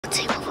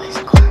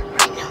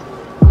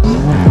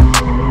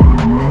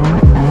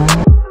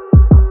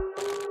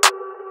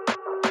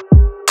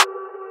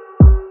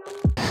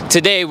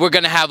Today we're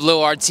gonna have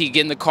Lil RT get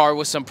in the car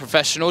with some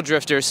professional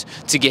drifters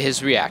to get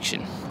his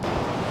reaction.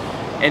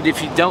 And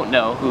if you don't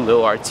know who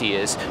Lil RT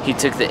is, he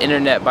took the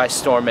internet by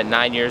storm at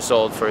 9 years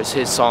old for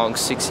his song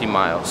 60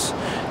 Miles.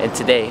 And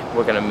today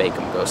we're gonna make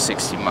him go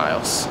 60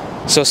 miles.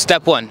 So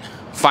step 1,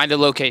 find a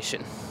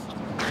location.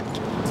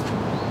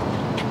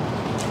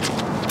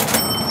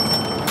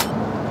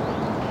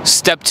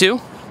 Step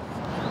 2,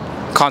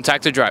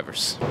 contact the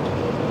drivers.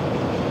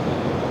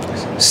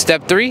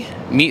 Step 3,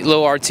 meet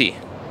Lil RT.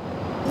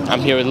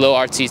 I'm here with Lil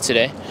RT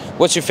today.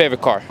 What's your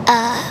favorite car?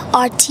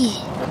 RT.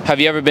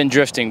 Have you ever been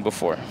drifting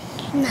before?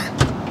 No.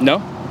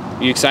 No?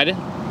 You excited?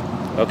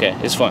 Okay,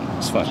 it's fun.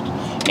 It's fun.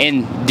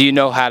 And do you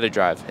know how to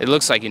drive? It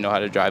looks like you know how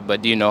to drive,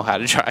 but do you know how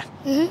to drive?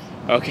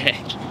 Mm-hmm. Okay.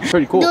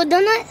 Pretty cool. Do a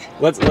donut?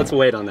 Let's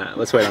wait on that.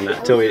 Let's wait on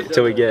that till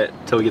we get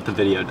the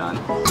video done.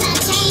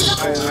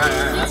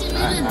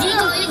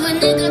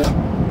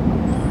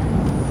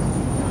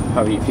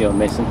 How are you feeling,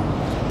 Mason?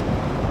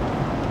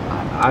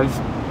 I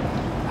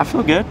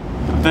feel good.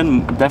 I've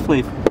been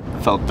definitely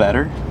felt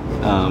better,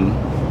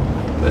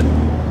 but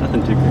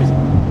nothing too crazy.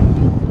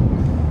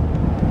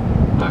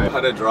 All right.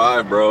 How to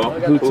drive, bro?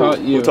 Who taught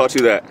you? Who taught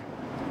you that?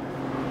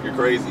 You're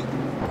crazy.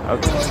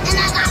 Okay.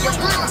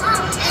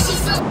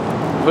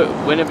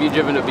 When have you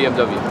driven a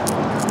BMW?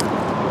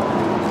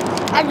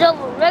 I drove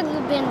a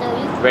regular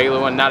BMW. Regular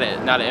one, not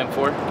an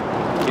M4.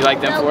 You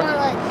like the M4?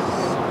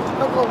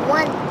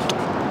 Like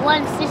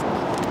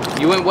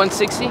 160. You went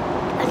 160?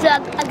 I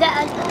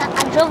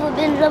drove a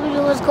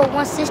BMW. Let's go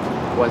 160.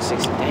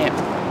 160. Damn,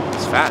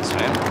 it's fast,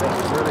 man.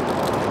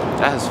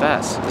 That is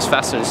fast. It's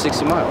faster than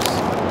 60 miles.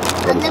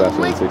 What is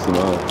faster than 60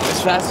 miles?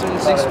 It's faster than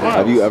 60 miles.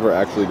 Have you ever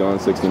actually gone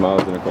 60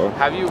 miles in a car?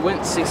 Have you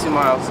went 60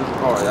 miles in a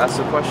car? That's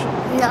the question.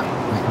 No.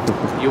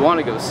 You want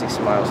to go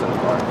 60 miles in a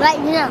car? Right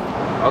now.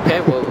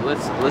 Okay, well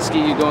let's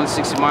get you going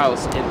 60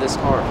 miles in this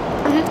car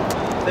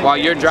while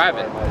you're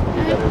driving.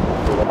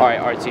 All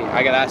right, RT,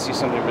 I gotta ask you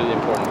something really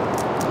important.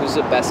 Who's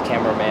the best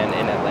cameraman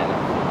in Atlanta?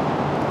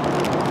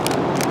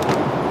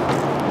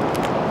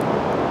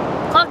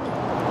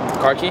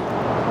 Karki?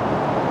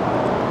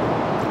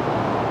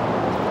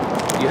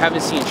 You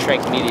haven't seen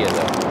Shrink Media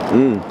though.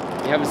 You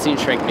haven't seen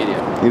Shrink Media.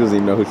 He doesn't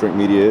even know who Shrink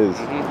Media is.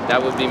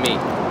 That would be me.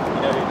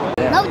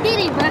 No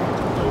Diddy, bro.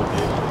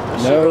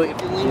 No.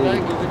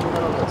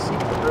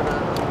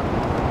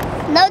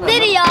 No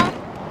Diddy, y'all.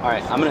 All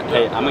right, I'm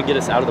gonna get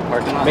us out of the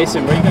parking lot.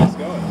 Mason, where you guys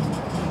going?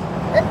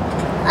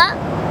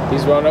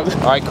 He's rolling up.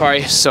 All right,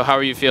 Kari. So how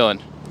are you feeling?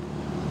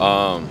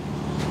 I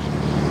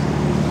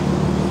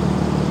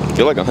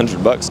feel like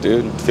 $100,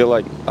 dude. I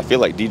feel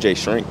like DJ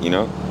Shrink, you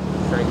know?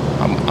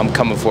 I'm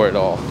coming for it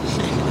all.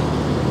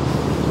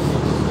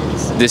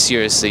 This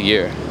year is the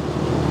year.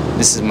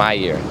 This is my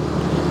year.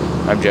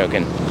 I'm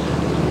joking.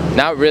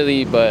 Not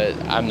really, but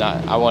I'm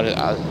not. I want to.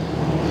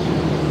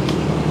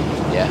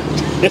 Yeah.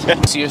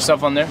 See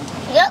yourself on there?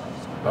 Yep.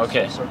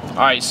 Okay. All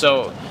right.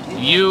 So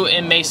you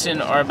and Mason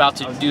are about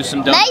to do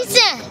some donuts.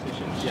 Mason.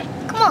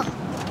 Come on.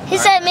 He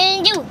said me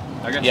and you.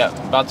 Yeah.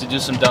 About to do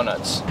some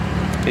donuts.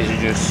 Here's your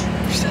juice.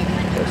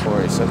 Go for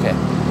it. It's okay.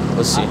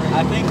 Let's see.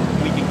 I think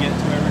we can get to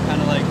where we're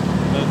kind of like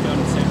both going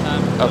at the same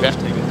time. Okay. Just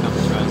take a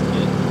couple tries to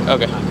get.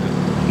 Okay.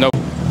 No.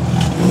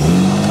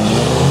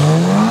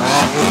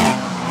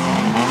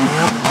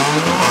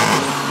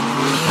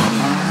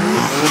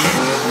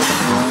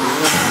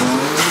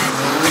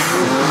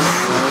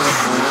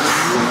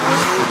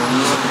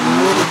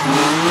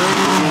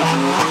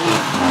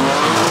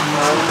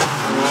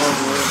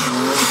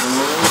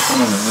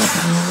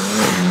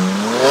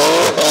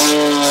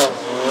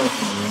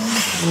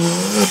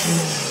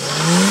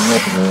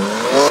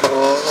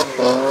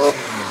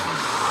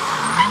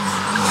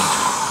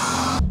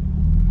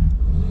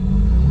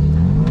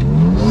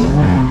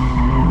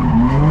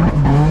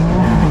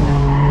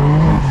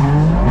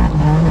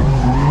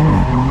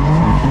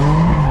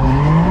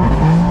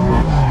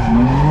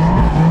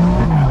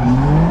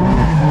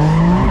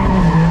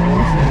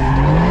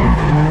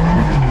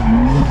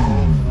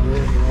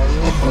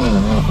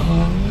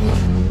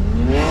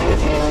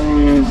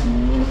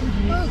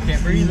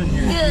 Can't breathe in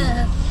here.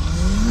 Yeah.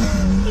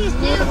 He's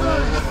still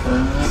going.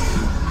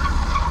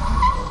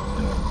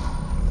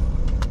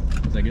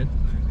 Is that good?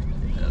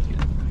 Yeah, that's good.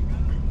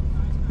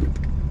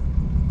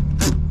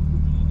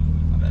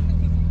 Not bad.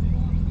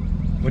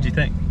 What'd you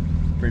think?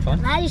 Pretty fun?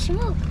 How do you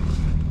smoke?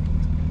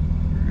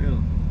 For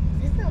real.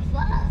 It's not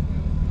fun.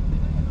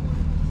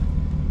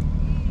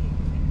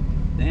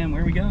 Damn,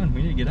 where are we going?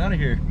 We need to get out of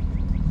here.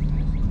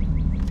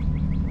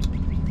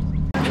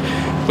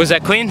 Was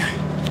that clean?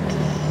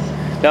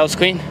 That was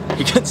clean?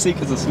 You couldn't see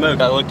because of smoke.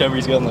 I looked over,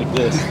 he's going like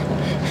this. He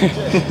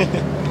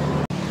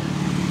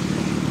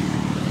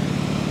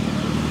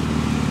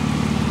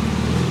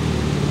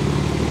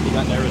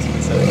got nervous when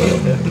he said it.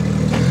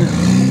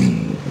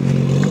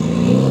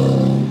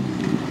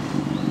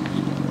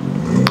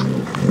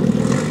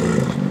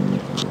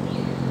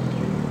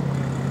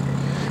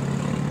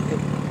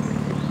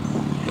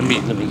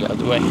 Let me get out of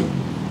the way.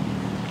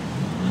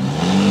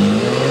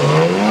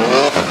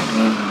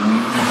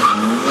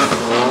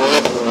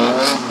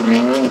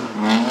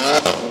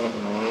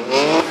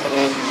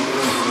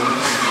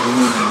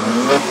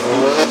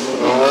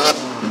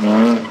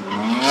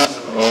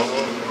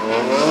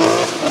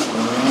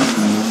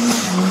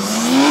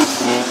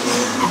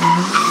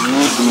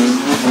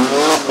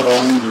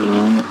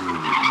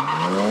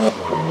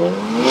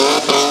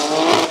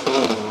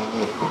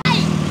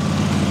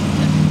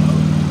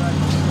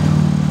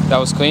 That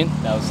was clean?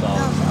 That was That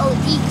was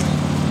OD.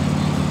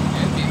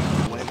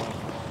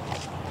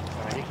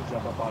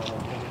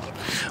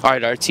 All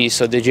right, RT,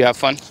 so did you have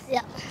fun?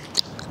 Yeah.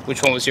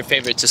 Which one was your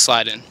favorite to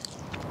slide in?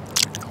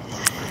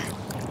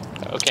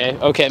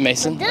 Okay,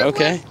 Mason. This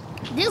Okay.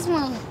 This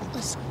one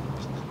was.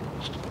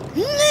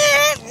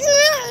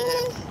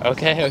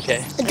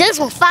 Okay. This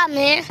one fire,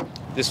 man.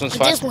 This one's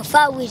But fun? this one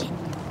fire with it.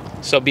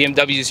 So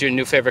BMW is your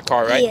new favorite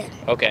car, right? Yeah.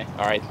 Okay,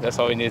 all right. That's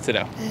all we needed to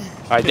know.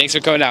 All right, thanks for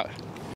coming out.